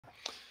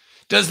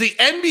Does the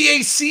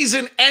NBA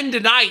season end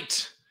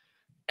tonight?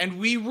 And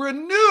we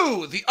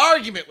renew the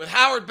argument with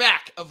Howard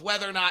Beck of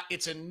whether or not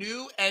it's a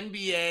new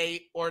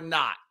NBA or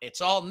not.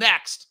 It's all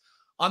next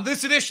on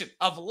this edition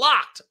of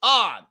Locked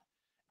On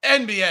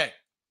NBA.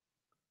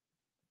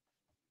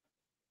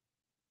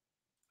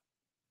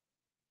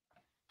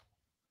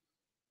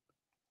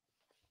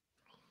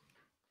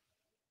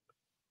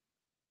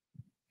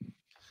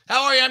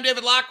 How are you? I'm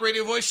David Locke,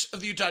 radio voice of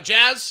the Utah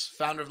Jazz,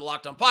 founder of the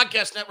Locked On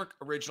Podcast Network,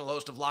 original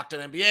host of Locked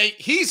On NBA.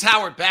 He's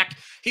Howard Beck.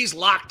 He's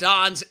Locked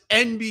On's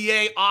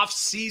NBA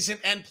offseason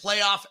and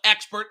playoff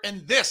expert.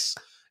 And this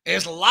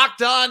is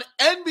Locked On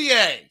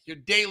NBA, your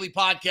daily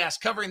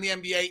podcast covering the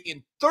NBA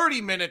in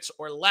 30 minutes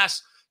or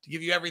less to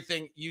give you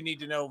everything you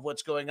need to know of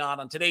what's going on.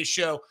 On today's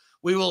show,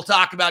 we will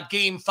talk about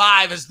Game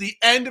 5 as the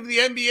end of the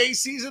NBA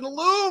season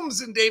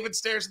looms, and David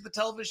stares at the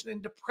television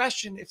in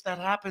depression if that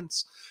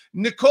happens.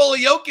 Nikola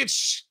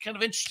Jokic, kind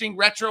of interesting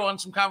retro on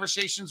some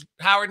conversations.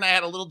 Howard and I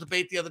had a little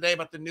debate the other day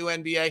about the new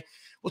NBA.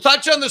 We'll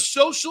touch on the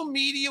social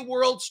media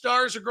world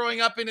stars are growing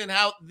up in and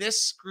how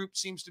this group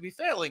seems to be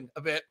failing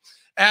a bit,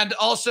 and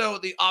also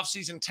the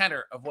offseason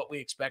tenor of what we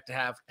expect to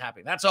have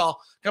happening. That's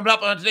all coming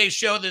up on today's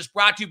show. This is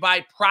brought to you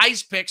by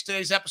Prize Picks.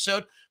 Today's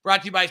episode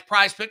brought to you by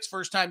Prize Picks.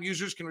 First-time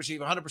users can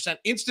receive a 100%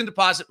 instant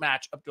deposit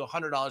match up to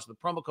 $100 with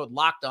promo code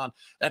LOCKEDON.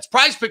 That's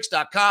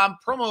prizepicks.com,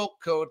 promo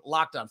code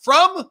LOCKEDON.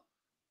 From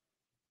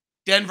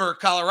Denver,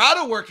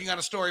 Colorado, working on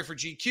a story for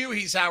GQ,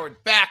 he's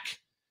Howard Beck.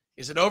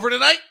 Is it over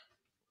tonight?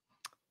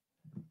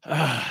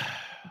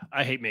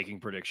 I hate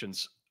making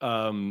predictions.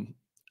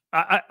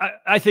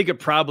 I think it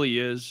probably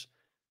is,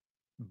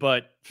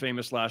 but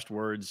famous last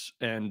words.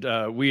 And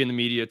we in the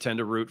media tend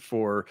to root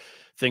for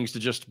things to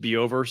just be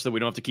over so that we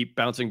don't have to keep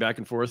bouncing back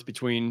and forth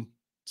between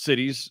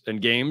cities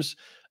and games.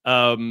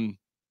 And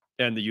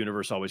the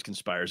universe always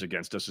conspires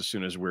against us as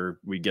soon as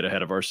we get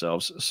ahead of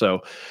ourselves.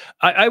 So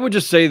I would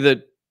just say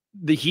that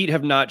the Heat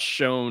have not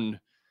shown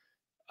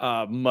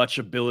much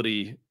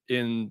ability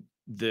in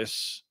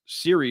this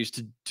series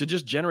to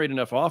just generate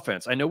enough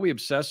offense. I know we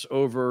obsess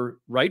over,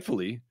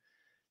 rightfully,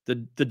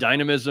 the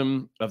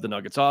dynamism of the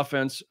Nuggets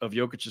offense, of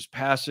Jokic's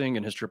passing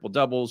and his triple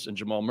doubles, and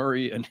Jamal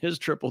Murray and his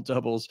triple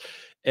doubles,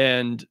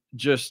 and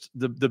just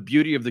the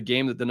beauty of the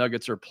game that the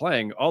Nuggets are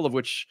playing, all of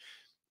which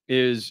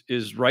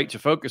is right to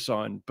focus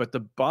on. But the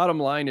bottom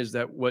line is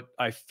that what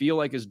I feel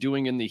like is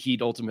doing in the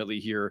Heat ultimately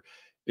here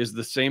is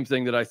the same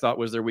thing that I thought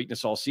was their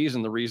weakness all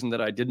season. The reason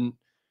that I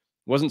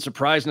wasn't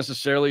surprised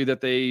necessarily that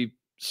they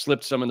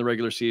slipped some in the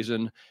regular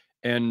season,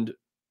 and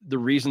the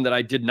reason that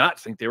I did not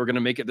think they were going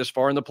to make it this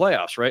far in the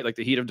playoffs, right? Like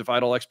the Heat have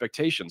defied all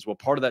expectations. Well,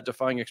 part of that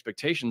defying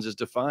expectations is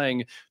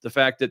defying the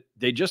fact that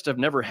they just have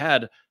never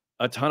had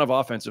a ton of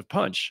offensive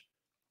punch,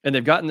 and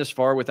they've gotten this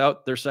far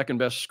without their second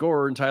best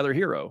scorer in Tyler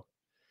Hero.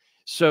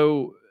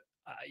 So,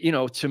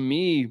 to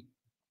me,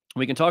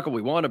 we can talk what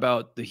we want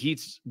about the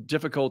Heat's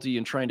difficulty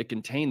in trying to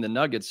contain the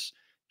Nuggets,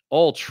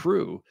 all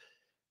true,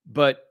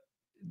 but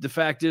the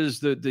fact is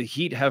that the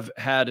Heat have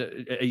had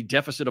a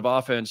deficit of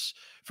offense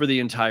for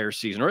the entire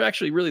season, or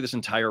actually really this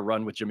entire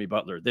run with Jimmy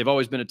Butler. They've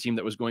always been a team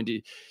that was going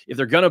to, if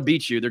they're going to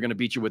beat you, they're going to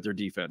beat you with their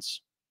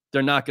defense.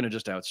 They're not going to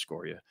just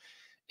outscore you.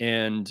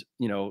 And,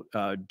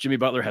 Jimmy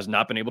Butler has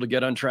not been able to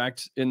get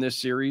untracked in this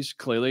series,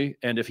 clearly.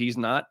 And if he's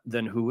not,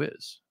 then who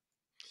is?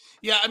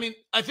 Yeah, I mean,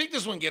 I think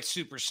this one gets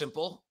super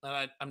simple.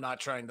 And I'm not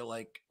trying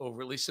to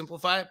overly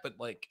simplify it, but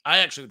I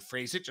actually would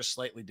phrase it just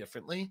slightly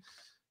differently.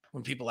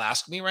 When people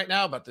ask me right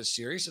now about this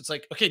series, it's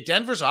like, okay,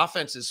 Denver's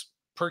offense is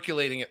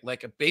percolating at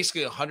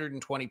basically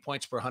 120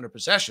 points per 100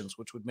 possessions,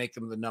 which would make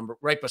them the number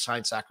right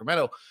behind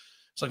Sacramento.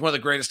 It's one of the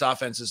greatest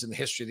offenses in the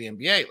history of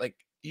the NBA.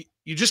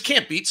 You just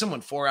can't beat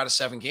someone 4 out of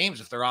 7 games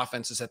if their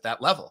offense is at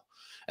that level.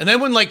 And then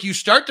when you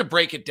start to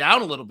break it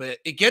down a little bit,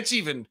 it gets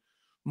even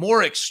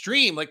more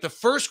extreme. The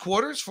first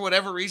quarters, for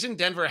whatever reason,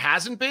 Denver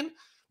hasn't been,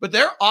 but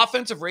their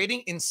offensive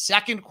rating in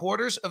second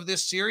quarters of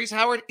this series,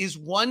 Howard, is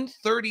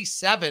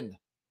 137.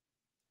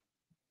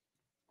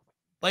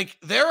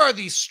 There are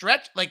these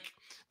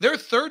their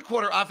third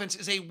quarter offense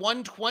is a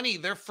 120.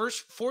 Their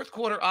fourth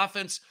quarter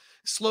offense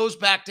slows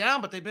back down,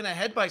 but they've been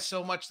ahead by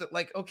so much that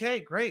okay,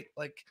 great.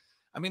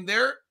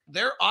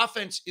 Their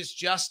offense is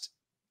just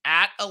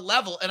at a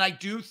level. And I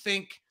do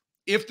think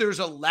if there's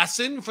a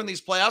lesson from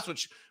these playoffs,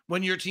 which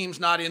when your team's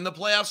not in the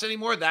playoffs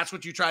anymore, that's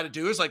what you try to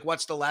do is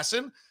what's the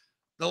lesson?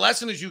 The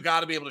lesson is you got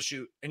to be able to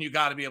shoot and you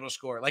got to be able to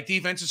score.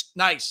 Defense is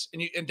nice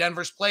and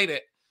Denver's played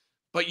it.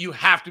 But you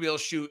have to be able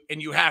to shoot and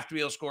you have to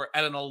be able to score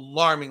at an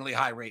alarmingly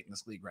high rate in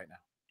this league right now.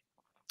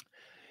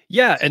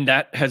 Yeah, and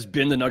that has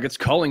been the Nuggets'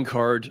 calling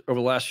card over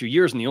the last few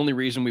years. And the only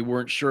reason we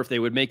weren't sure if they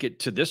would make it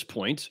to this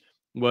point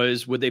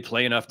was, would they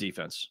play enough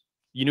defense?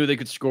 You knew they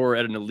could score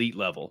at an elite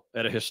level,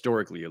 at a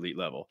historically elite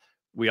level.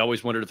 We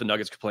always wondered if the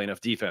Nuggets could play enough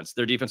defense.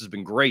 Their defense has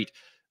been great.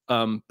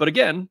 But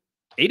again,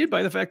 aided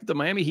by the fact that the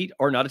Miami Heat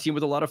are not a team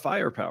with a lot of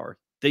firepower.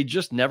 They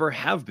just never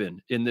have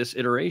been in this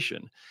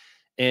iteration.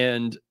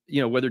 And,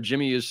 whether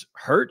Jimmy is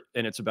hurt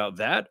and it's about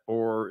that,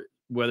 or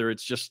whether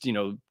it's just,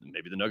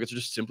 maybe the Nuggets are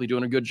just simply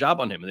doing a good job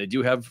on him. And they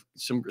do have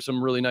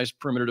some really nice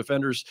perimeter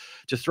defenders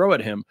to throw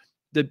at him.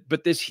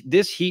 but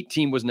this Heat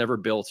team was never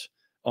built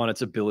on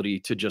its ability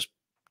to just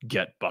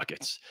get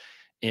buckets,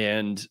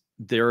 and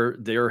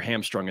they're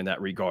hamstrung in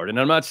that regard. And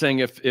I'm not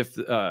saying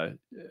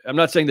I'm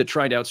not saying that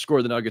trying to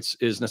outscore the Nuggets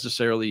is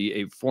necessarily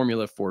a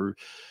formula for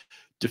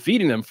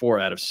defeating them 4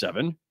 out of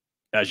 7,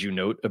 as you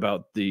note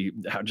about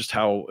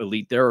how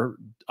elite their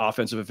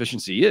offensive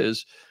efficiency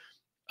is.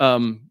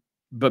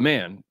 But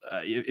man,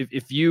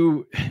 if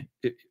you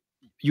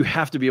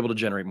have to be able to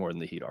generate more than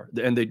the Heat are,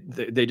 and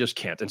they just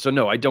can't. And so,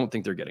 no, I don't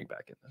think they're getting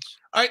back in this.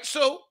 All right,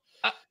 so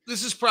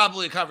this is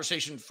probably a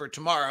conversation for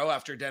tomorrow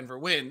after Denver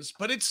wins,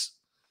 but it's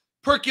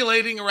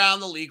percolating around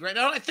the league right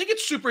now. And I think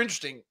it's super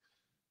interesting.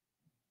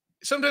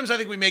 Sometimes I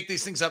think we make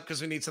these things up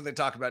because we need something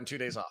to talk about in 2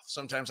 days off.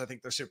 Sometimes I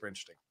think they're super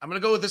interesting. I'm going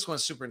to go with this one.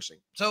 Super interesting.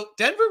 So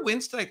Denver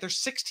wins tonight. They're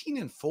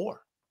 16-4.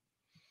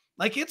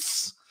 Like,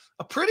 it's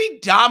a pretty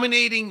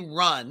dominating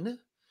run.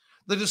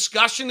 The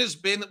discussion has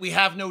been that we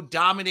have no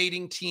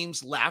dominating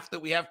teams left,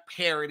 that we have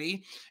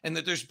parity, and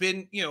that there's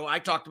been, I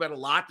talked about a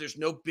lot. There's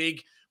no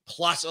big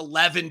plus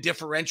 11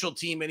 differential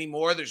team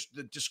anymore. There's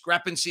the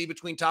discrepancy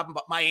between top and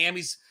bottom.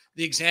 Miami's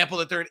the example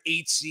that they're an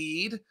 8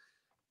 seed.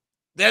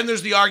 Then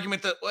there's the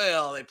argument that,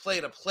 well, they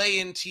played a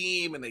play-in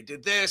team and they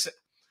did this.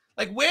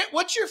 Like,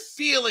 what's your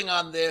feeling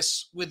on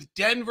this with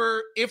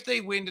Denver if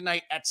they win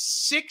tonight at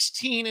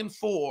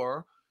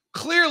 16-4,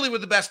 clearly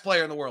with the best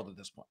player in the world at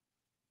this point?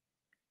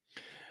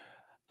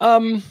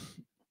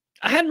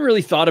 I hadn't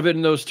really thought of it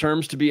in those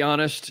terms, to be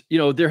honest.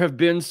 There have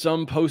been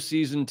some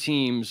postseason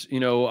teams,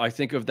 I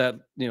think of that,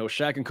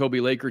 Shaq and Kobe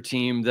Laker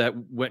team that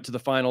went to the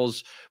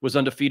finals, was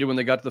undefeated when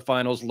they got to the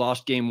finals,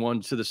 lost game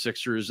 1 to the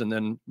Sixers, and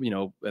then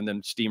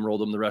steamrolled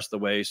them the rest of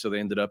the way. So they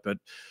ended up at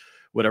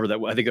whatever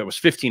I think that was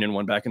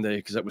 15-1 back in the day,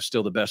 because that was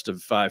still the best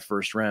of 5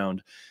 first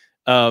round.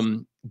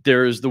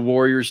 There's the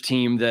Warriors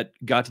team that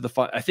got to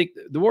the I think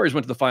the Warriors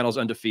went to the finals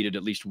undefeated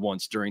at least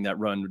once during that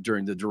run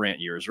during the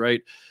Durant years,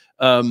 right?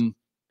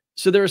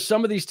 So there are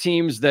some of these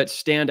teams that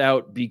stand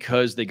out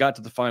because they got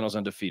to the finals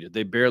undefeated.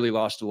 They barely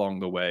lost along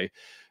the way.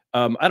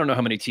 I don't know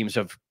how many teams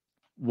have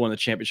won the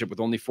championship with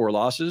only 4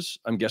 losses.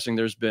 I'm guessing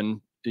there's been,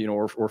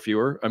 or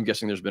fewer. I'm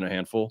guessing there's been a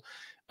handful.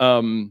 So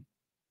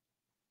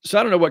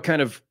I don't know what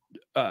kind of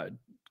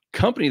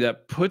company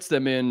that puts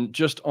them in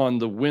just on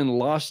the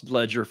win-loss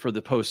ledger for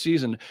the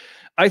postseason.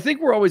 I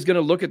think we're always going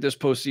to look at this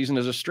postseason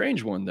as a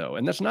strange one, though.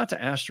 And that's not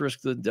to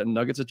asterisk the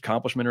Nuggets'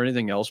 accomplishment or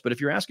anything else. But if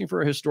you're asking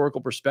for a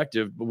historical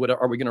perspective,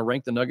 are we going to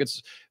rank the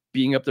Nuggets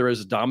being up there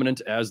as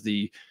dominant as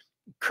the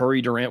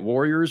Curry Durant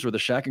Warriors or the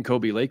Shaq and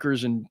Kobe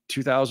Lakers in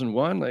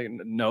 2001?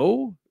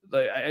 No,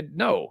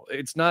 no,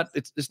 it's not.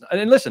 It's not.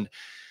 And listen,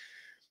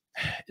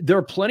 there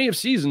are plenty of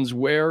seasons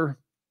where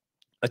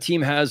a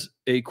team has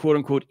a quote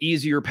unquote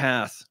easier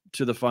path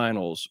to the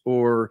finals,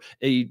 or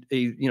a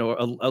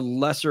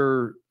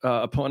lesser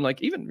opponent, like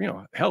even,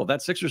 hell,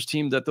 that Sixers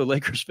team that the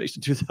Lakers faced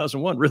in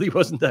 2001 really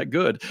wasn't that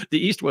good.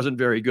 The East wasn't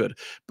very good,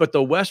 but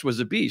the West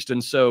was a beast.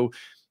 And so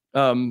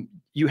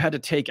you had to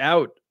take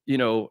out,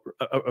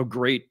 a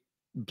great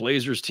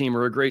Blazers team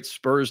or a great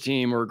Spurs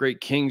team or a great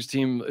Kings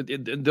team.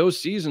 In those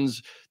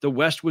seasons, the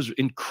West was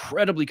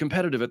incredibly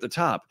competitive at the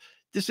top.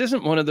 This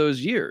isn't one of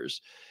those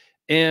years.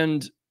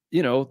 And,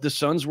 the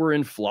Suns were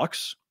in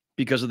flux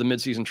because of the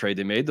midseason trade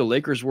they made. The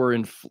Lakers were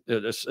in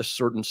a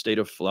certain state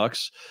of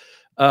flux.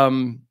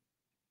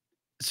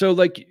 So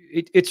like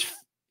it's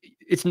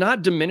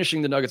not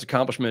diminishing the Nuggets'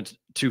 accomplishment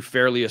to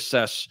fairly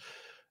assess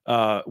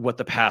what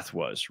the path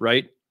was,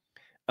 right?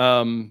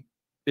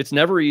 It's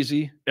never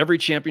easy. Every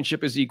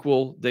championship is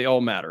equal. They all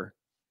matter.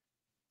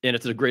 And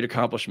it's a great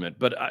accomplishment.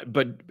 But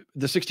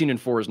the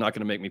 16-4 is not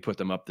going to make me put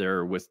them up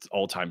there with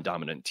all-time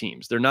dominant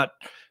teams. They're not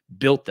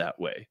built that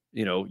way.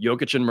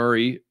 Jokic and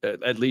Murray,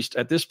 at least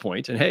at this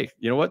point. And hey,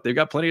 you know what? They've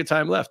got plenty of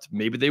time left.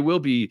 Maybe they will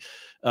be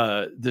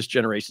this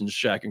generation's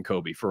Shaq and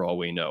Kobe for all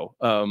we know.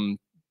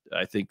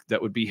 I think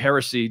that would be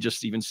heresy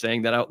just even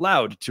saying that out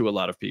loud to a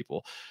lot of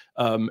people.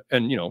 And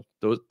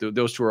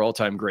those two are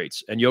all-time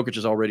greats. And Jokic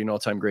is already an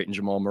all-time great, and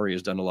Jamal Murray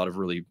has done a lot of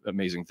really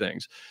amazing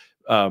things.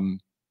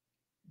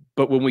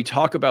 But when we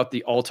talk about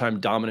the all-time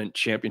dominant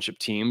championship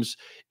teams,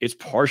 it's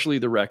partially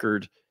the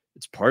record,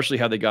 it's partially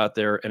how they got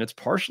there, and it's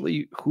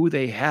partially who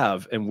they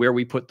have and where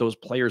we put those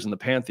players in the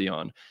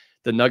pantheon.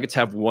 The Nuggets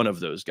have one of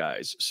those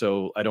guys,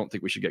 so I don't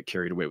think we should get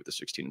carried away with the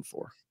 16-4.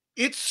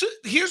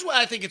 Here's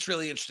why I think it's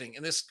really interesting,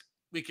 and this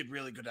we could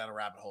really go down a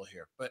rabbit hole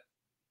here, but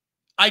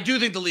I do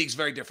think the league's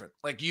very different.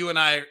 Like, you and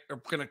I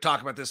are going to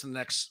talk about this in the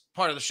next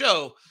part of the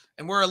show,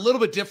 and we're a little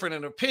bit different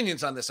in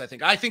opinions on this.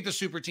 I think the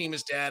super team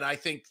is dead. I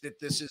think that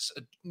this is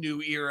a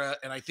new era,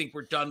 and I think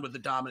we're done with the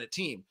dominant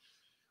team,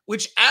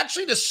 which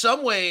actually to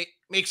some way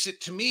makes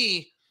it, to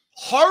me,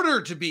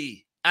 harder to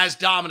be as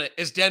dominant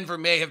as Denver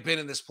may have been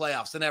in this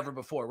playoffs than ever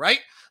before, right?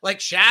 Like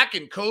Shaq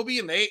and Kobe,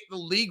 and the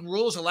league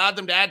rules allowed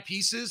them to add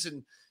pieces,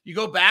 and you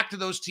go back to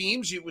those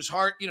teams, it was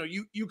hard.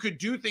 You could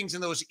do things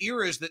in those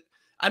eras that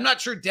I'm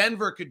not sure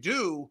Denver could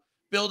do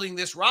building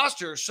this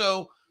roster.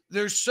 So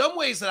there's some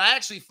ways that I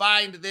actually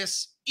find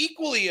this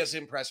equally as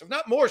impressive,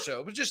 not more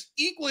so, but just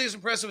equally as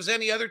impressive as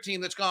any other team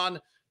that's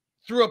gone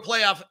through a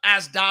playoff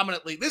as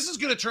dominantly. This is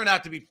going to turn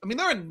out to be, I mean,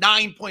 they're a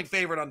 9-point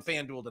favorite on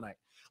FanDuel tonight.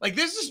 Like,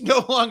 this is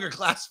no longer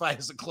classified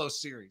as a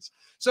close series.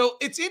 So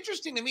it's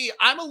interesting to me.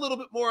 I'm a little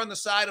bit more on the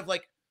side of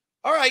like,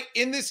 all right,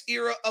 in this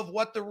era of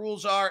what the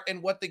rules are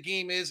and what the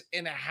game is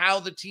and how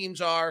the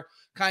teams are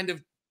kind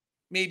of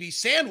maybe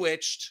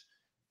sandwiched,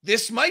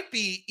 this might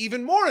be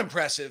even more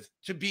impressive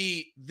to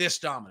be this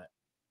dominant.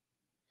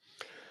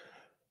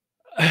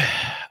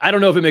 I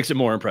don't know if it makes it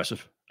more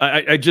impressive.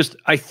 I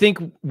think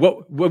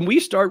when we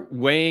start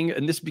weighing,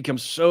 and this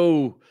becomes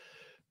so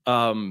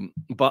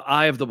but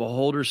eye of the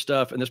beholder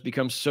stuff, and this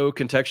becomes so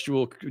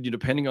contextual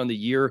depending on the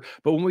year.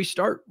 But when we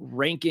start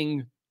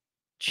ranking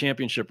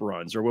championship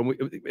runs, or when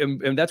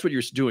and that's what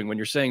you're doing when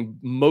you're saying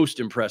most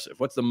impressive,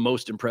 what's the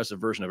most impressive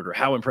version of it, or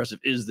how impressive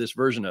is this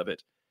version of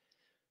it?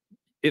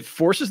 It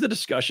forces the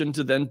discussion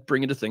to then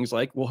bring into things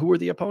like, well, who are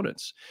the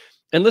opponents?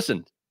 And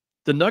listen,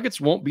 the Nuggets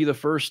won't be the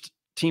first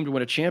team to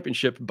win a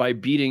championship by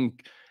beating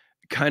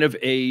kind of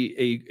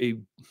a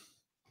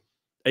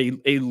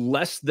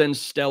less than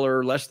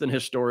stellar, less than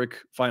historic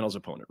finals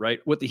opponent, right?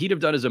 What the Heat have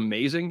done is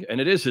amazing,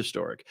 and it is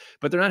historic,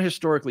 but they're not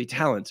historically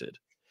talented.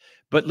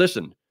 But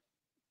listen,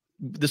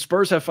 the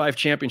Spurs have 5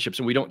 championships,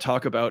 and we don't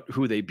talk about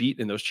who they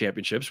beat in those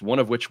championships, one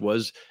of which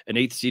was an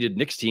 8th-seeded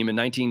Knicks team in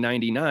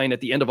 1999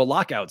 at the end of a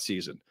lockout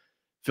season.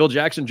 Phil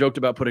Jackson joked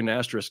about putting an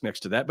asterisk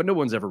next to that, but no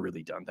one's ever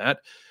really done that.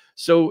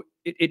 So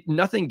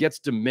nothing gets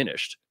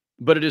diminished,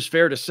 but it is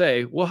fair to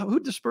say, well, who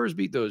did the Spurs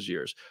beat those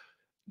years?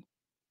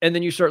 And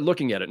then you start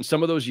looking at it, and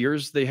some of those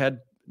years they had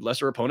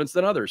lesser opponents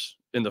than others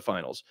in the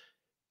finals.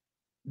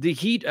 The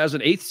Heat, as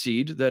an 8th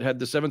seed that had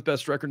the 7th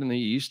best record in the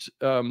East,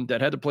 that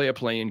had to play a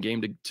play-in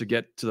game to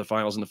get to the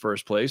finals in the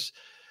first place,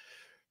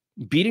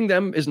 beating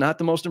them is not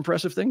the most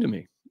impressive thing to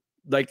me.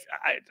 Like,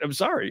 I'm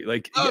sorry.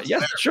 Like,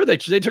 yes, sure, they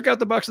took out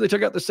the Bucks and they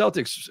took out the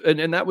Celtics,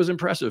 and that was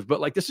impressive.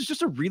 But like, this is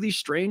just a really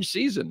strange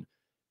season.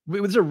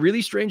 It was a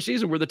really strange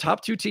season where the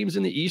top 2 teams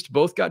in the East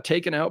both got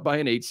taken out by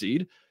an 8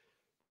 seed,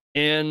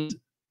 and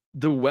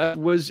the West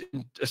was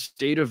in a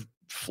state of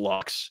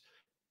flux.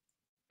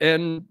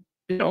 And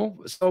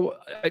so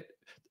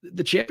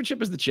the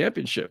championship is the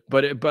championship,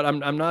 but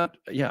I'm not.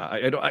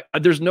 Yeah,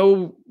 there's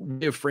no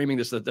way of framing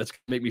this that's gonna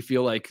make me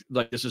feel like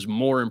this is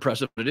more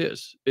impressive than it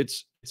is.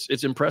 It's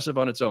impressive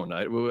on its own.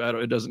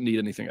 It doesn't need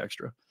anything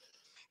extra.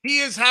 He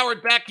is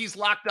Howard Beck. He's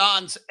Locked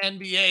On's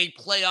NBA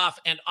playoff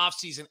and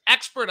offseason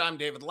expert. I'm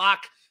David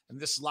Locke, and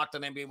this is Locked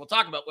On NBA. We'll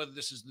talk about whether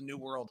this is the new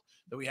world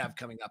that we have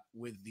coming up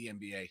with the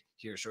NBA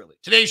here shortly.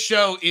 Today's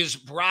show is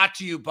brought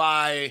to you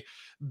by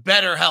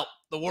BetterHelp.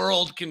 The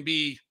world can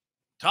be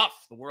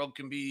tough. The world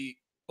can be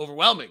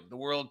overwhelming. The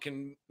world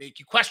can make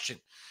you question.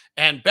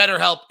 And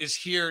BetterHelp is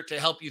here to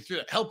help you through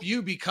it, help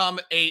you become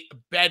a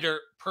better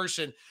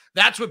person.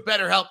 That's what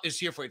BetterHelp is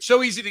here for. It's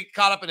so easy to get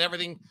caught up in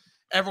everything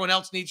everyone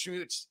else needs from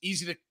you. It's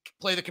easy to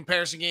play the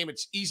comparison game.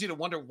 It's easy to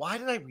wonder, why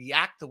did I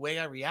react the way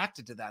I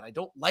reacted to that? I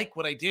don't like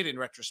what I did in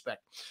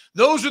retrospect.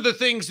 Those are the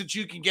things that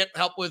you can get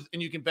help with,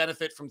 and you can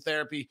benefit from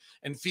therapy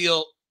and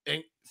feel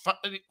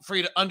for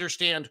you to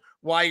understand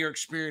why you're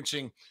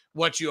experiencing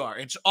what you are.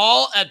 It's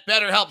all at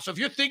BetterHelp. So if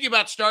you're thinking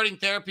about starting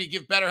therapy,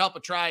 give BetterHelp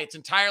a try. It's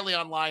entirely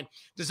online,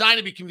 designed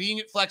to be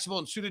convenient, flexible,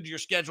 and suited to your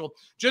schedule.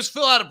 Just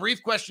fill out a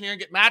brief questionnaire and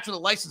get matched with a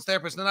licensed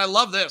therapist. And then I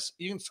love this.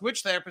 You can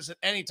switch therapists at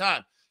any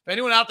time. If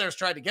anyone out there has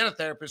tried to get a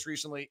therapist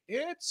recently,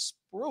 it's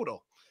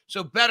brutal.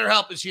 So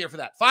BetterHelp is here for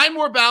that. Find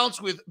more balance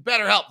with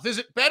BetterHelp.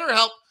 Visit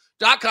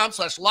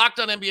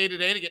BetterHelp.com/LockedOnNBA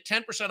today to get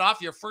 10%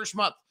 off your first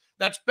month.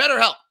 That's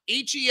BetterHelp,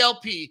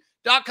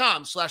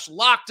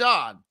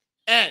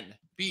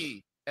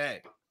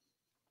 HELP.com/LockedOnNBA.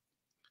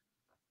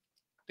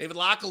 David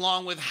Locke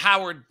along with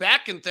Howard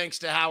Beck, and thanks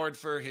to Howard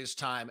for his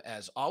time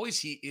as always.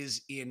 He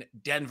is in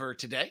Denver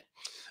today.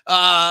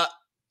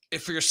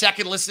 If for your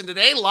second listen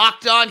today,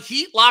 Locked On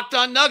Heat, Locked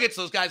On Nuggets.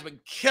 Those guys have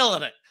been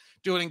killing it,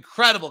 doing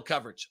incredible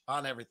coverage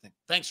on everything.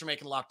 Thanks for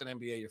making Locked On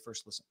NBA your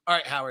first listen. All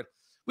right, Howard.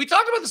 We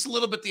talked about this a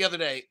little bit the other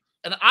day,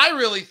 and I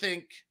really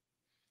think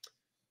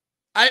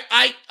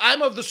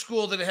I'm of the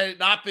school that had it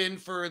not been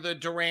for the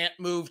Durant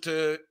move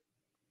to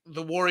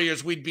the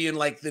Warriors, we'd be in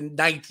like the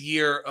 9th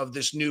year of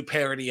this new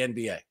parity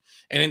NBA.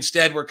 And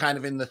instead, we're kind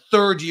of in the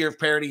 3rd year of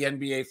parity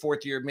NBA,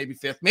 4th year, maybe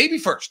 5th, maybe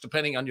 1st,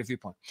 depending on your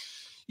viewpoint.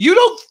 You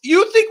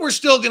think we're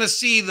still going to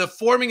see the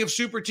forming of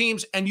super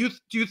teams? And do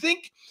you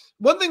think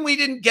one thing we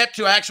didn't get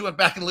to, I actually went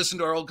back and listened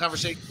to our old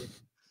conversation,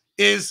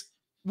 is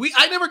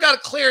I never got a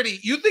clarity.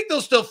 You think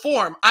they'll still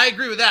form? I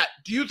agree with that.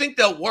 Do you think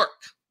they'll work?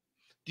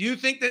 Do you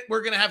think that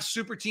we're going to have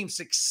super team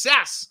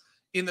success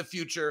in the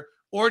future?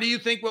 Or do you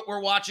think what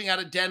we're watching out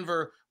of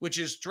Denver, which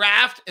is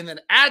draft and then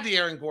add the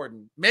Aaron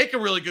Gordon, make a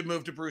really good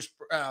move to Bruce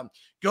Brown,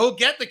 go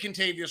get the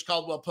Kentavious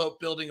Caldwell-Pope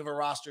building of a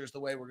roster is the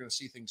way we're going to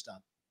see things done?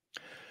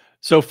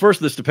 So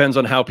first, this depends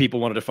on how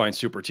people want to define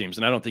super teams,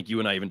 and I don't think you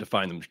and I even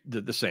define them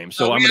the same.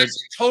 So I'm going to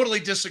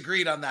totally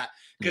disagreed on that,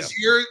 because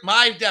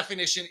my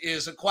definition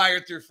is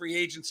acquired through free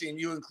agency, and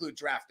you include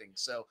drafting.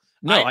 So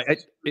no,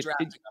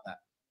 drafting on that.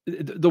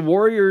 the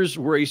Warriors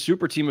were a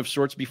super team of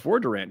sorts before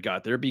Durant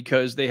got there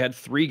because they had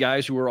 3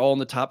 guys who were all in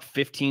the top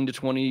 15 to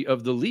 20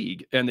 of the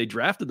league, and they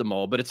drafted them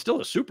all, but it's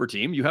still a super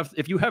team.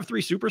 If you have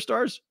 3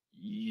 superstars,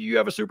 you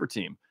have a super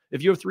team.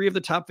 If you have 3 of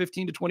the top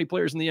 15 to 20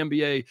 players in the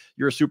NBA,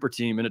 you're a super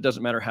team, and it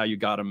doesn't matter how you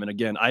got them. And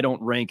again, I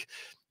don't rank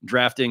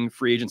drafting,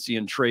 free agency,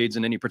 and trades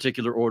in any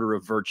particular order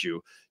of virtue.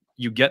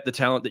 You get the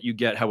talent that you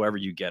get however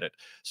you get it.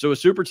 So a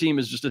super team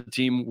is just a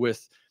team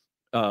with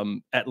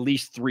at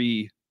least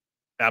 3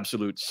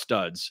 absolute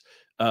studs.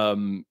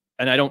 And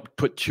I don't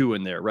put 2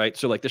 in there, right?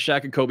 So like the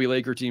Shaq and Kobe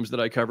Laker teams that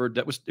I covered,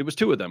 it was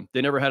 2 of them.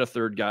 They never had a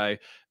third guy.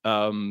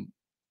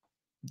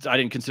 I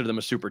didn't consider them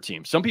a super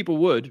team. Some people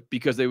would,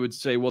 because they would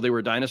say, well, they were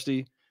a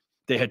dynasty.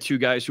 They had 2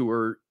 guys who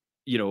were,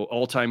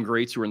 all-time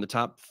greats who were in the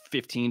top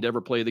 15 to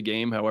ever play the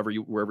game, wherever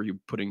you're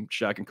putting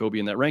Shaq and Kobe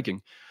in that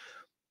ranking.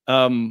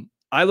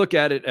 I look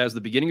at it as the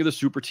beginning of the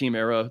super team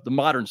era. The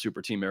modern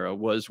super team era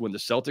was when the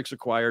Celtics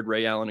acquired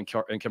Ray Allen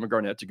and Kevin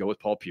Garnett to go with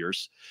Paul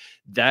Pierce.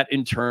 That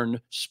in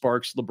turn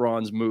sparks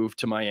LeBron's move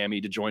to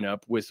Miami to join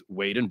up with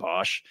Wade and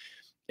Bosh.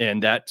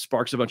 And that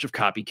sparks a bunch of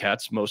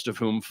copycats, most of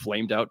whom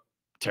flamed out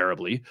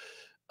terribly.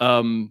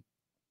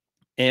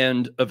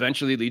 And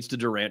eventually leads to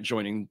Durant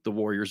joining the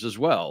Warriors as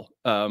well.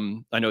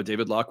 I know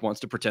David Locke wants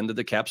to pretend that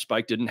the cap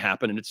spike didn't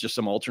happen and it's just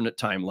some alternate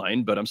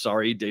timeline, but I'm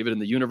sorry, David, in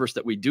the universe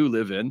that we do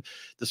live in,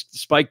 the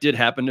spike did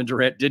happen and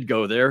Durant did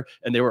go there,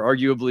 and they were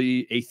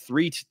arguably a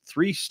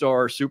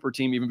three-star super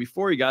team even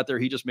before he got there.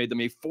 He just made them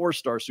a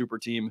 4-star super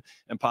team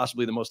and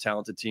possibly the most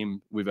talented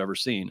team we've ever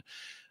seen.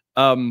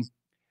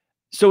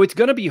 So it's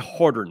going to be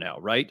harder now,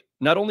 right?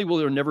 Not only will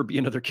there never be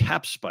another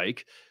cap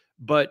spike,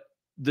 but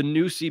the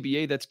new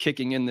CBA that's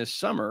kicking in this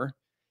summer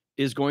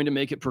is going to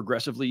make it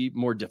progressively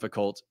more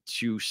difficult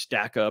to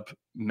stack up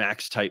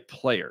max type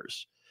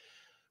players.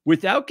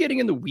 Without getting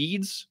in the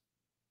weeds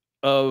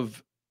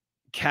of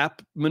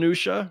cap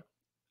minutia,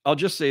 I'll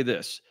just say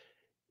this.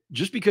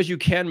 Just because you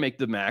can make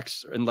the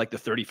max and like the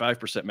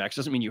 35% max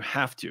doesn't mean you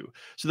have to.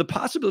 So the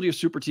possibility of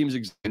super teams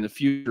in the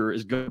future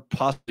is going to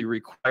possibly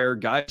require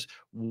guys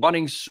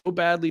wanting so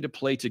badly to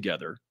play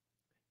together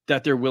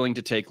that they're willing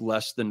to take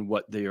less than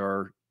what they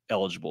are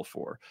eligible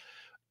for.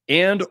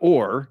 And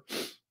or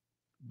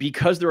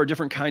because there are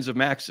different kinds of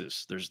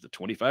maxes, there's the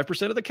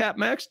 25% of the cap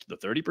max, the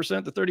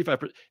 30%, the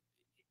 35%.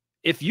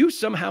 If you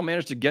somehow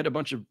manage to get a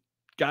bunch of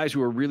guys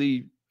who are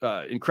really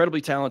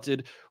incredibly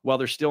talented while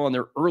they're still on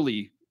their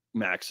early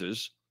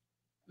maxes,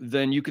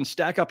 then you can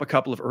stack up a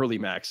couple of early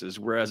maxes,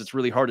 whereas it's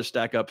really hard to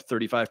stack up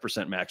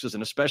 35% maxes,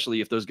 and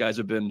especially if those guys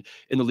have been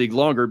in the league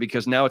longer,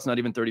 because now it's not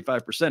even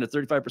 35%. It's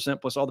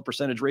 35% plus all the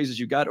percentage raises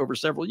you got over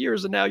several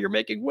years, and now you're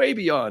making way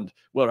beyond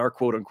what our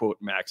quote-unquote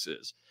max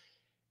is.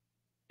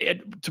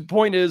 And the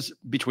point is,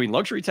 between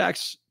luxury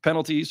tax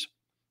penalties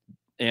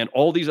and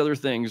all these other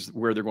things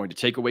where they're going to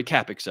take away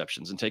cap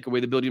exceptions and take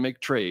away the ability to make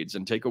trades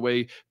and take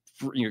away,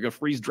 you're going to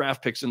freeze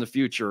draft picks in the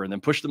future and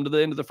then push them to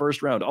the end of the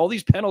first round. All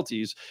these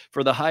penalties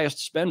for the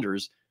highest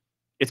spenders,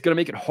 it's going to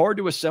make it hard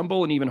to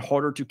assemble and even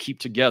harder to keep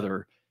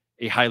together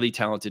a highly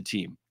talented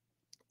team.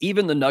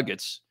 Even the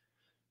Nuggets,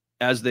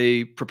 as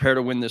they prepare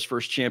to win this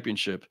first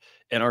championship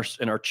and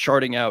are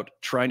charting out,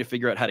 trying to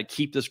figure out how to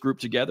keep this group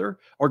together,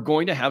 are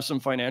going to have some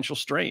financial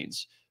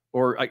strains,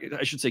 or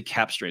I should say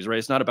cap strains, right?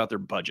 It's not about their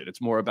budget.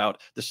 It's more about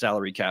the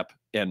salary cap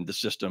and the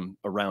system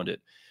around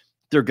it.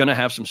 They're going to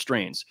have some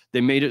strains.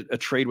 They made a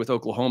trade with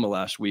Oklahoma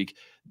last week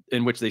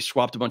in which they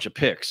swapped a bunch of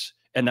picks.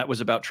 And that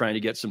was about trying to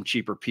get some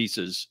cheaper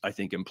pieces, I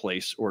think, in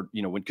place, or,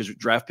 because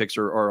draft picks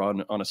are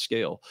on a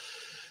scale.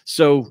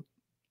 So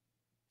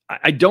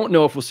I don't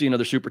know if we'll see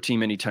another super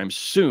team anytime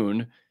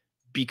soon,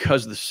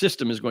 because the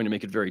system is going to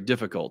make it very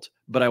difficult.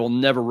 But I will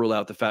never rule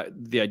out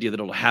the idea that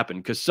it'll happen,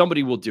 because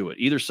somebody will do it.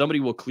 Either somebody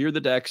will clear the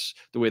decks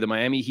the way the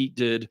Miami Heat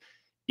did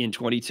in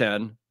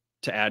 2010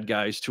 to add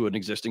guys to an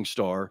existing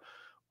star,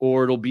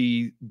 or it'll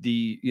be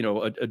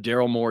a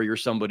Daryl Morey or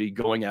somebody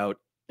going out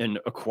and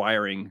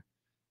acquiring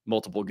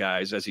multiple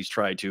guys, as he's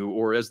tried to,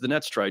 or as the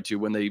Nets tried to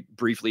when they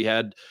briefly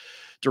had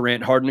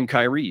Durant, Harden, and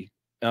Kyrie.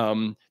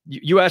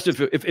 You asked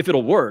if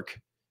it'll work.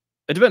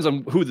 It depends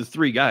on who the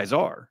 3 guys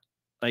are.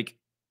 Like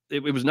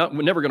it was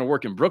never going to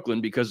work in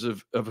Brooklyn because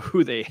of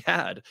who they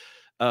had.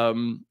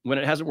 When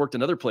it hasn't worked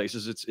in other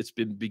places, it's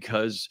been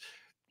because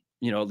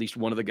at least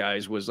one of the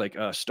guys was like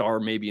a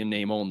star, maybe in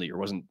name only, or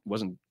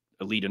wasn't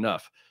elite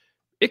enough.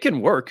 It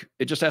can work.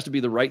 It just has to be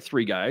the right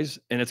 3 guys,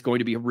 and it's going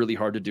to be really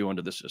hard to do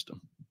under the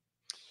system.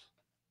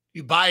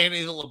 You buy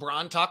any of the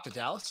LeBron talk to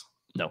Dallas?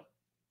 No.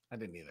 I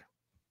didn't either.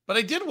 But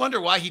I did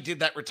wonder why he did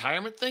that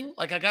retirement thing.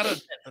 Like, I got to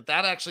admit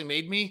that actually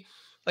made me,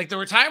 like, the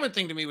retirement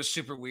thing to me was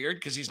super weird,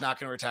 because he's not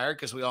going to retire,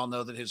 because we all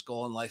know that his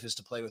goal in life is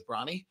to play with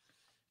Bronny.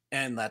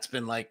 And that's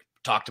been, like,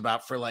 talked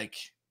about for, like,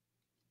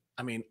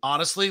 I mean,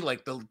 honestly,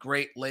 like, the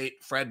great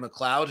late Fred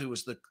McLeod, who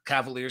was the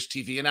Cavaliers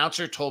TV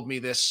announcer, told me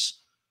this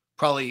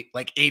probably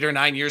like 8 or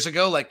 9 years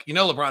ago, like,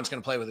 LeBron's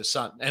going to play with his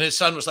son. And his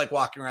son was like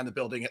walking around the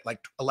building at like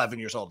 11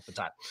 years old at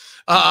the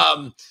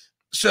time.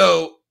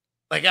 So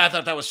Like, I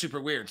thought that was super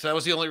weird. So that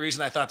was the only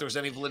reason I thought there was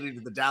any validity to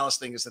the Dallas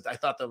thing, is that I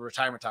thought the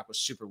retirement talk was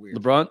super weird.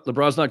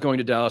 LeBron's not going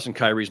to Dallas, and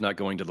Kyrie's not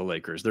going to the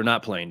Lakers. They're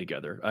not playing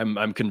together.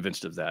 I'm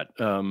convinced of that.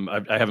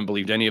 I haven't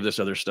believed any of this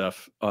other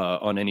stuff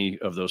on any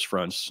of those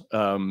fronts.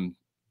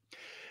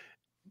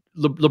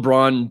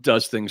 LeBron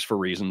does things for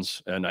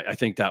reasons, and I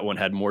think that one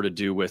had more to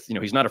do with,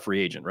 he's not a free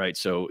agent, right?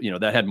 So,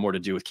 that had more to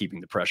do with keeping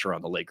the pressure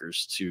on the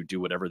Lakers to do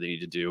whatever they need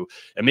to do.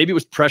 And maybe it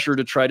was pressure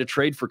to try to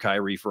trade for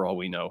Kyrie, for all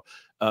we know.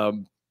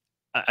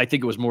 I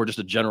think it was more just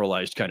a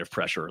generalized kind of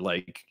pressure.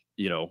 Like,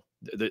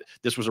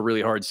 this was a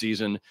really hard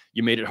season.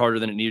 You made it harder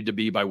than it needed to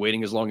be by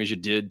waiting as long as you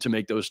did to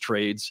make those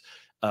trades.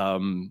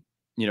 Don't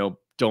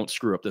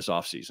screw up this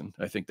offseason.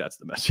 I think that's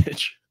the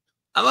message.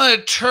 I'm going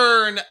to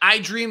turn I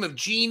Dream of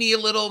Jeannie a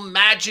little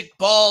magic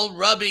ball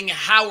rubbing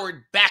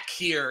Howard Beck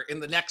here in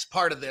the next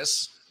part of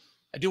this.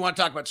 I do want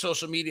to talk about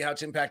social media, how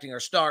it's impacting our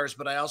stars,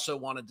 but I also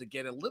wanted to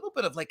get a little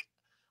bit of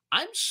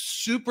I'm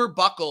super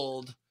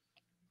buckled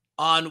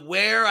on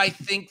where I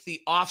think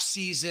the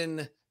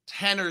offseason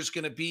tenor is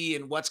going to be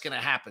and what's going to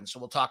happen. So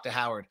we'll talk to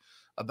Howard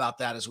about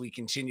that as we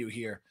continue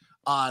here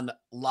on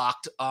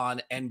Locked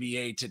On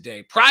NBA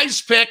today.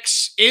 Prize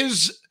Picks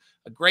is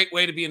a great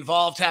way to be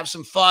involved, have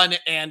some fun,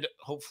 and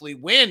hopefully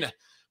win.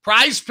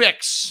 Prize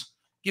Picks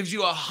gives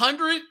you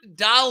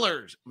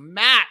 $100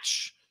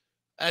 match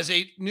as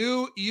a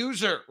new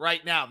user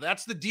right now.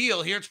 That's the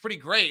deal here. It's pretty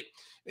great.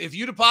 If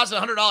you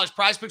deposit $100,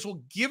 Prize Picks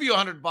will give you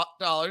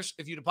 $100.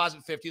 If you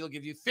deposit $50, they'll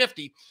give you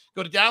 $50.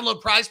 Go to download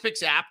Prize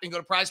Picks app and go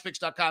to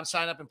prizepicks.com,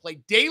 sign up and play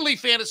daily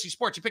fantasy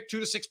sports. You pick 2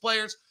 to 6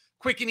 players,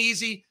 quick and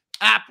easy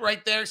app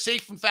right there,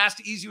 safe and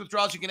fast, easy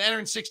withdrawals. You can enter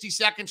in 60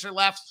 seconds or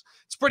less.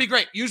 It's pretty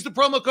great. Use the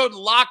promo code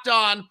Locked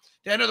On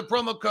to enter the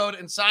promo code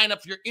and sign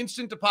up for your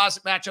instant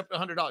deposit match up to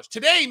 $100.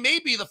 Today may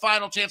be the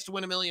final chance to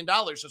win $1 million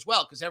as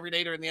well, because every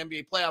day during the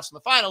NBA playoffs and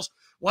the finals,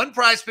 one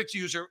Prize Picks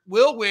user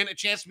will win a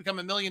chance to become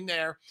a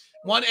millionaire.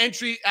 One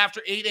entry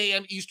after 8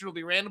 a.m. Eastern will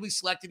be randomly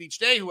selected each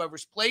day.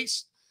 Whoever's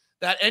placed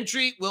that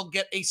entry will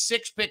get a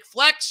 6-pick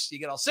flex. You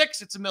get all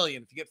 6, it's $1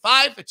 million. If you get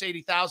 5, it's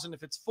 $80,000.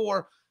 If it's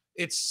 4,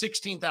 it's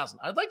 $16,000.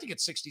 I'd like to get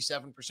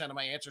 67% of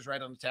my answers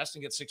right on the test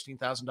and get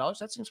 $16,000.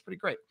 That seems pretty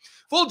great.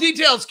 Full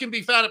details can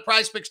be found at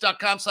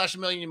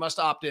prizepicks.com/1million. You must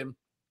opt in.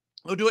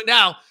 Go do it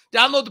now.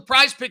 Download the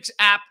Prize Picks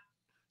app.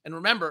 And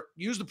remember,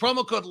 use the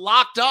promo code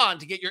Locked On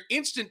to get your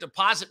instant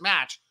deposit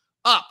match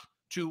up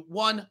to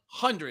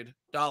 $100.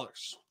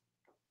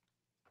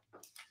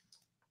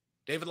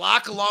 David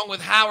Locke along with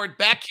Howard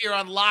Beck here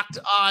on Locked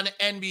On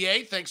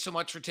NBA. Thanks so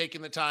much for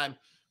taking the time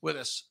with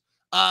us.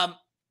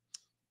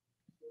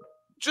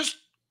 Just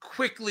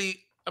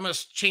quickly, I'm going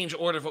to change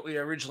order of what we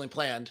originally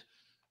planned.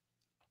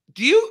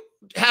 Do you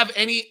have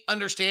any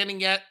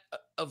understanding yet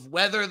of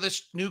whether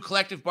this new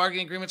collective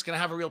bargaining agreement is going to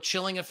have a real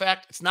chilling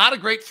effect? It's not a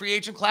great free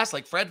agent class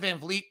like Fred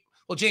VanVleet.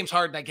 Well, James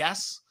Harden, I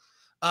guess.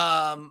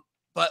 But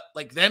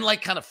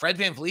kind of Fred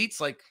VanVleet's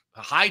like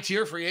a high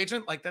tier free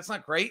agent. Like, that's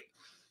not great.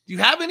 Do you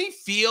have any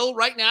feel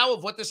right now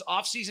of what this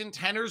offseason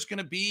tenor is going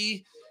to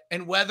be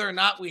and whether or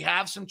not we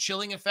have some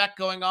chilling effect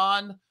going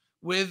on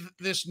with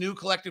this new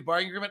collective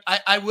bargaining agreement?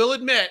 I will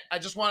admit, I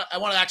want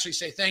to actually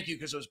say thank you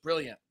because it was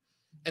brilliant.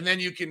 And then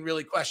you can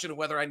really question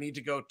whether I need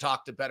to go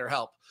talk to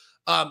BetterHelp.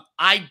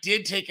 I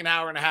did take an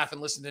hour and a half and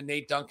listen to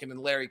Nate Duncan and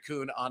Larry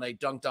Kuhn on a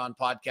Dunked On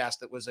podcast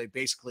that was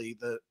basically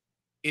the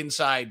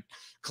inside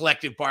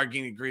collective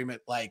bargaining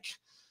agreement,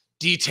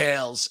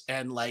 details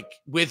and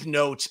with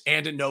notes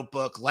and a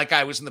notebook, like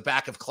I was in the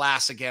back of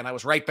class again. I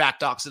was right back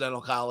to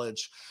Occidental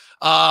College.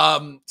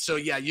 So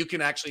yeah, you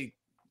can actually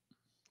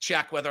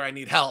check whether I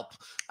need help.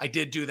 I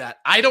did do that.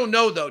 I don't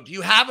know though. Do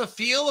you have a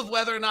feel of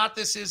whether or not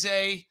this is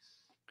a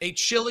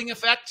chilling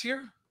effect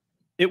here?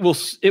 It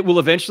will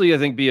eventually, I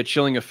think, be a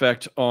chilling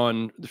effect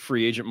on the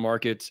free agent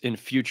market in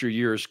future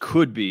years.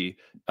 Could be.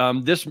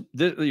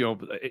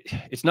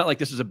 It's not like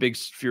this is a big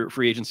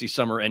free agency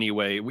summer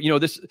anyway.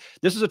 This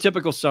is a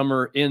typical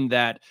summer in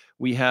that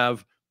we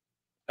have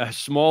a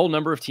small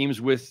number of teams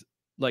with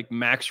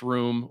max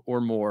room or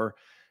more.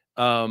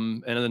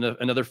 And then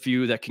another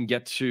few that can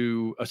get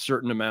to a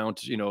certain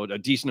amount, a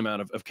decent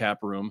amount of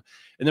cap room.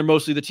 And they're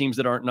mostly the teams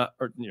that are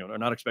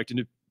not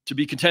expected to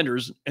be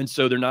contenders. And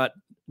so they're not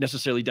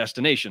necessarily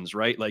destinations,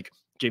 right? Like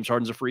James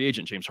Harden's a free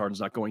agent. James Harden's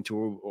not going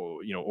to,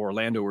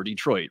 Orlando or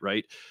Detroit,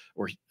 right?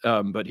 Or,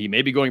 but he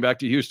may be going back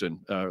to Houston,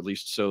 at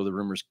least so the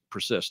rumors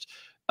persist.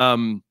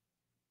 There's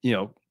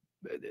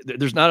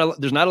not a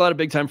lot of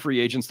big time free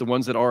agents. The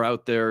ones that are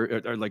out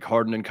there are like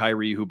Harden and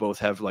Kyrie, who both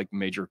have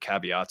major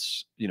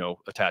caveats,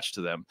 attached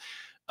to them.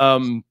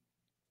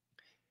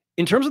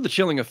 In terms of the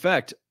chilling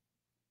effect,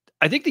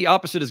 I think the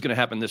opposite is going to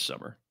happen this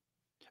summer.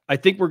 I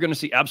think we're going to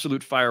see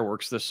absolute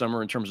fireworks this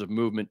summer in terms of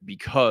movement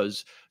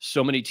because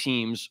so many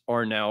teams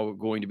are now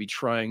going to be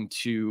trying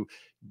to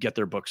get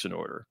their books in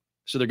order.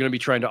 So they're going to be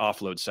trying to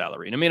offload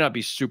salary. And it may not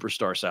be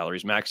superstar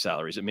salaries, max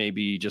salaries. It may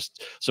be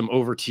just some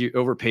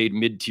overpaid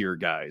mid-tier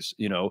guys.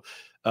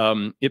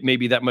 It may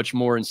be that much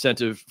more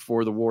incentive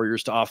for the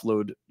Warriors to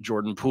offload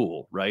Jordan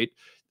Poole, right?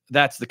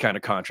 That's the kind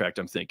of contract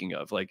I'm thinking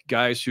of. Like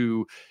guys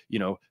who,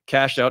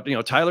 cashed out,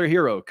 Tyler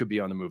Hero could be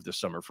on the move this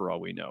summer for all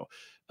we know.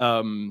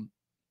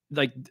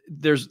 Like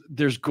there's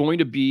going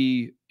to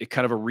be a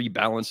kind of a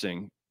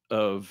rebalancing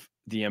of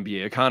the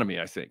NBA economy,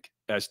 I think,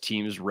 as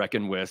teams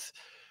reckon with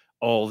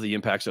all the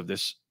impacts of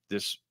this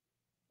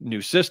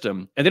new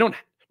system. And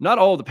not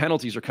all the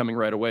penalties are coming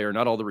right away, or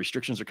not all the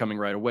restrictions are coming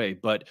right away,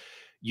 but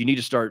you need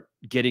to start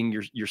getting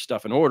your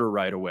stuff in order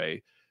right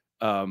away.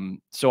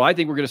 So I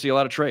think we're going to see a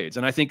lot of trades.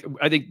 And I think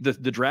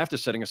the draft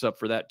is setting us up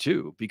for that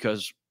too,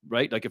 because,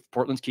 right, like if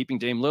Portland's keeping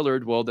Dame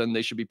Lillard, well, then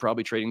they should be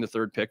probably trading the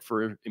third pick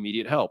for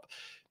immediate help.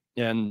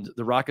 And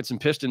the Rockets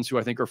and Pistons, who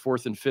I think are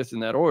 4th and 5th in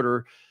that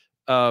order,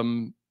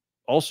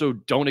 also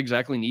don't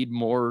exactly need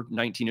more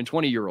 19 and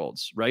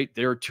 20-year-olds, right?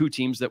 There are two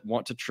teams that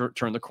want to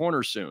turn the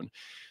corner soon.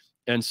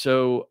 And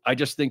so I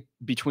just think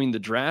between the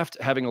draft,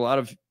 having a lot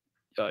of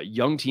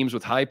young teams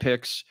with high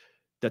picks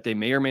that they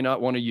may or may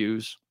not want to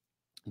use,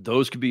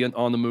 those could be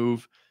on the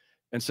move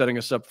and setting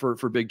us up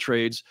for big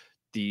trades.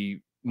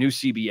 The new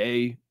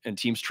CBA and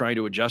teams trying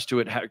to adjust to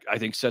it, I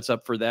think sets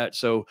up for that.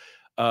 So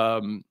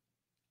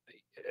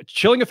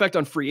chilling effect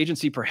on free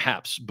agency,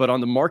 perhaps, but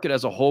on the market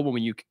as a whole,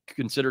 when you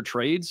consider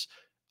trades,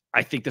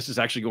 I think this is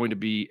actually going to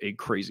be a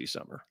crazy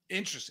summer.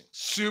 Interesting.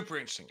 Super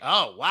interesting.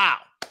 Oh, wow.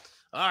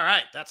 All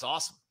right. That's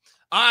awesome.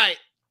 All right.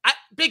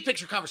 Big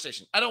picture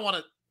conversation. I don't want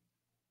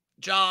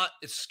to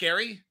it's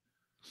scary.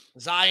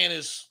 Zion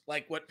is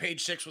like what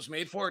Page 6 was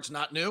made for. It's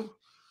not new.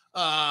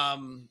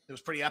 It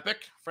was pretty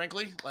epic,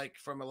 frankly, like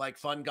from a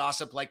fun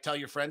gossip, tell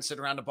your friends, sit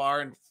around a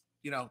bar and,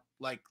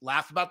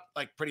 laugh about,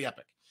 pretty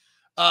epic.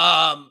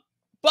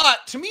 But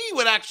to me,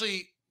 what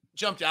actually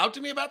jumped out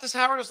to me about this,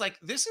 Howard, was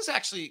this is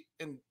actually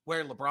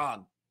where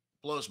LeBron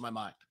blows my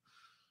mind.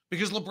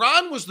 Because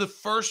LeBron was the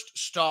first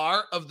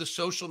star of the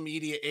social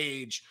media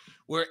age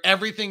where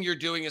everything you're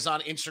doing is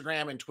on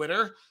Instagram and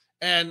Twitter.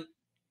 And,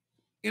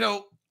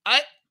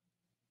 I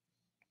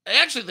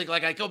actually think,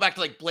 I go back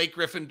to, Blake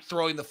Griffin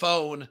throwing the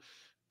phone.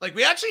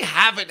 We actually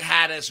haven't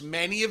had as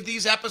many of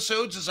these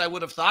episodes as I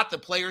would have thought. The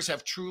players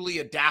have truly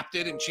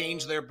adapted and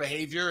changed their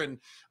behavior and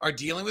are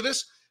dealing with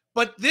this.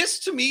 But this,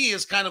 to me,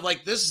 is kind of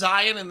this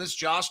Zion and this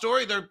Ja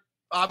story. They're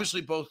obviously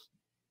both,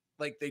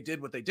 they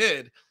did what they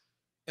did,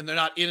 and they're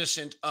not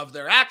innocent of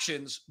their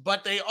actions.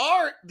 But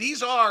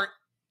these are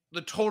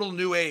the total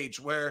new age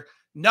where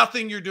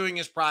nothing you're doing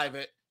is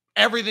private.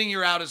 Everything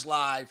you're out is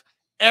live.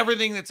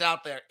 Everything that's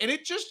out there. And I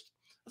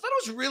thought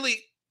it was really,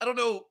 I don't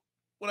know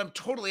what I'm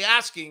totally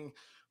asking,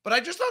 but I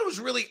just thought it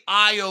was really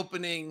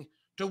eye-opening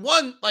to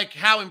one,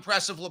 how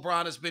impressive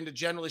LeBron has been to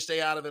generally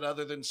stay out of it,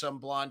 other than some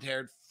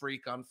blonde-haired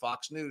freak on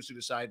Fox News who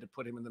decided to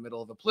put him in the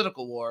middle of a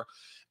political war.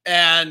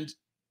 And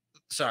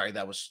sorry,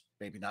 that was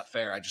maybe not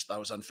fair. I just thought it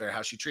was unfair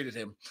how she treated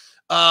him.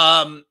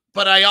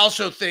 But I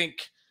also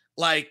think,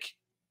 I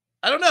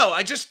don't know.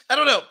 I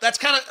don't know. That's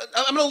kind of,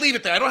 I'm going to leave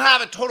it there. I don't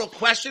have a total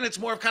question. It's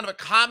more of kind of a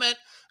comment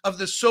of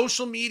the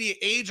social media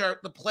age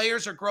the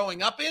players are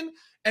growing up in.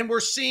 And we're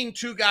seeing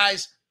two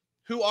guys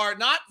who are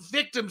not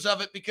victims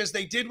of it because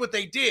they did what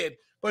they did,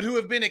 but who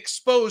have been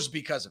exposed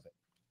because of it.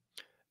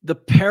 The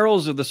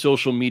perils of the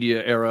social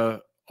media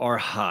era are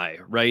high,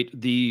 right?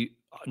 The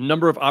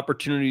number of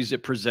opportunities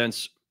it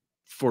presents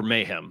for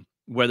mayhem,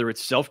 whether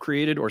it's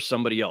self-created or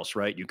somebody else,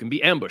 right? You can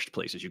be ambushed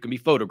places, you can be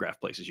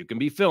photographed places, you can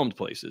be filmed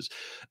places.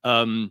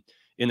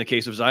 In the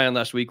case of Zion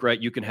last week, right,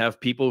 you can have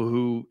people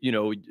who,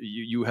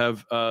 you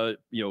have,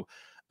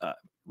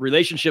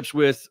 relationships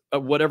with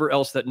whatever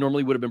else that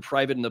normally would have been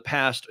private in the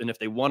past. And if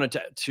they wanted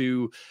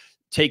to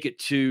take it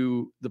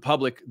to the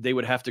public, they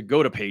would have to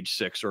go to Page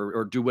 6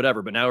 or do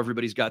whatever. But now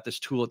everybody's got this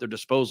tool at their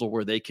disposal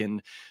where they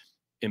can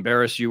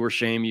embarrass you or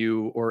shame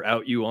you or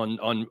out you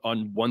on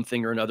one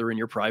thing or another in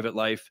your private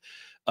life.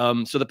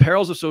 So the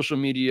perils of social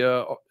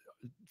media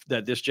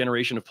that this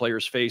generation of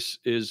players face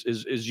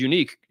is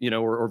unique,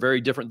 or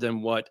very different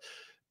than what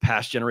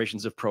past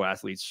generations of pro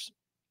athletes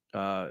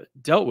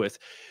dealt with.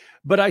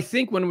 But I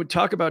think when we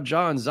talk about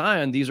Ja and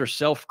Zion, these are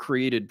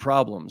self-created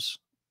problems,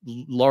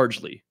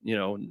 largely,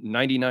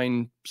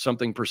 99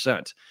 something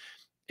percent.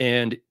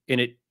 And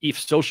if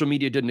social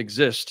media didn't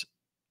exist,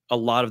 a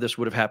lot of this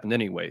would have happened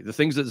anyway. The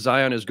things that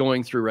Zion is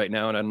going through right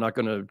now, and I'm not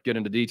going to get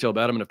into detail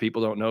about them. And if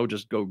people don't know,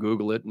 just go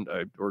Google it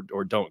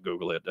or don't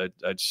Google it.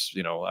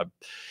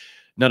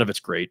 None of it's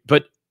great,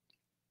 but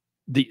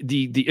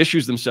the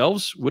issues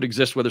themselves would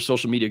exist whether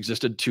social media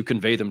existed to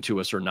convey them to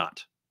us or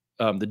not.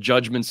 The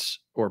judgments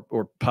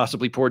or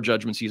possibly poor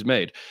judgments he's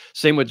made.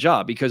 Same with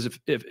Ja, because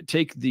if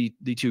take the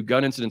two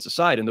gun incidents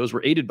aside, and those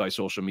were aided by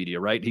social media,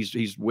 right?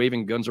 He's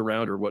waving guns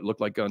around or what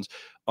looked like guns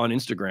on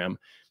Instagram.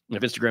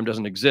 And if Instagram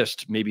doesn't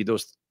exist, maybe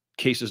those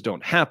cases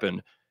don't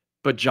happen.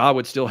 But Ja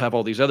would still have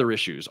all these other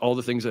issues, all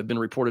the things that have been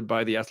reported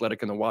by The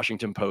Athletic and The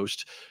Washington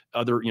Post,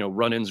 other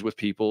run-ins with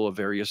people of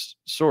various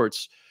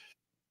sorts.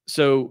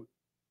 So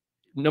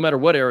no matter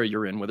what area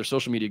you're in, whether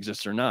social media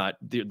exists or not,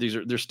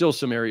 there's still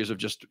some areas of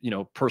just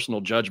personal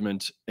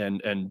judgment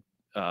and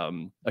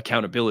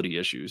accountability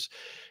issues,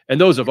 and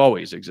those have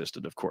always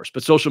existed, of course.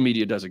 But social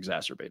media does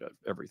exacerbate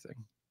everything.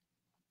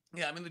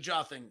 Yeah, I mean the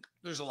Ja thing.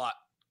 There's a lot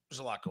there's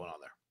a lot going on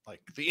there.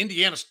 Like the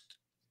Indiana,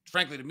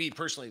 frankly, to me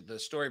personally, the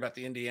story about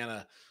the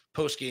Indiana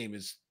post game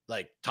is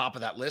like top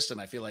of that list,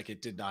 and I feel like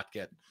it did not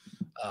get,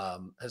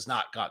 has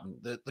not gotten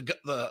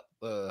the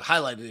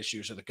highlighted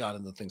issues that have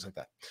gotten the things like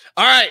that.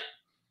 All right.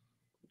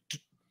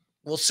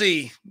 We'll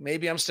see.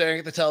 Maybe I'm staring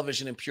at the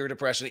television in pure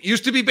depression. It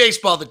used to be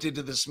baseball that did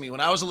this to me. When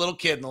I was a little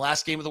kid and the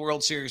last game of the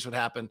World Series would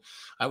happen,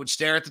 I would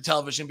stare at the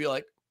television and be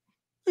like,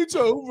 it's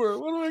over.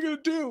 What am I going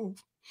to do?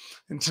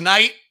 And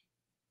tonight,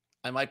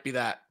 I might be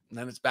that. And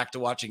then it's back to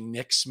watching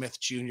Nick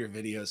Smith Jr.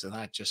 videos, and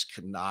I just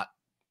could not.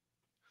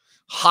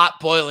 Hot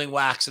boiling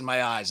wax in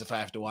my eyes if I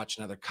have to watch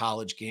another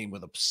college game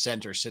with a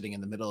center sitting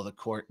in the middle of the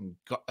court and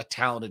a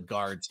talented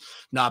guards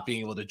not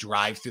being able to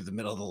drive through the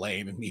middle of the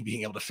lane and me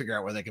being able to figure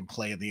out where they can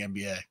play in the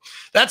NBA.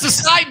 That's a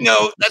side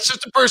note. That's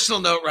just a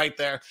personal note right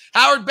there.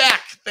 Howard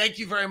Beck, thank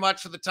you very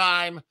much for the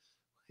time.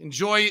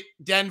 Enjoy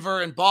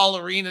Denver and Ball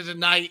Arena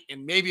tonight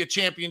and maybe a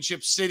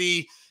championship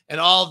city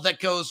and all that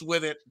goes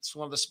with it. It's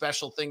one of the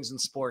special things in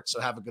sports. So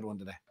have a good one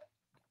today.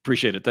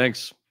 Appreciate it.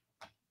 Thanks.